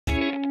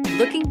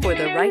Looking for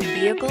the right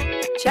vehicle?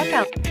 Check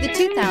out the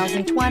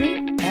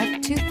 2020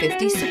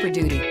 F-250 Super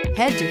Duty.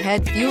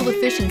 Head-to-head fuel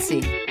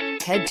efficiency,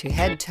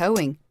 head-to-head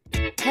towing,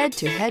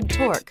 head-to-head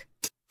torque.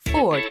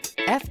 Ford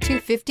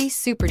F-250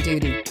 Super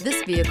Duty.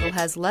 This vehicle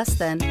has less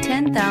than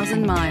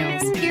 10,000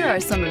 miles. Here are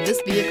some of this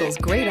vehicle's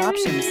great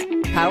options: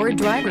 power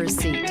driver's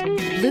seat,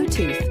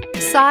 Bluetooth,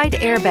 side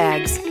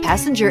airbags,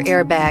 passenger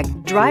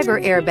airbag,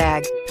 driver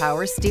airbag,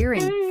 power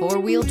steering,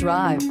 four-wheel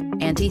drive,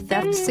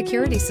 anti-theft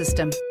security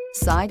system,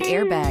 side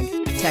airbag,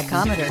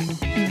 tachometer.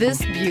 This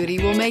beauty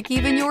will make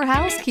even your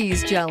house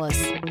keys jealous.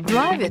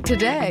 Drive it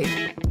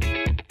today.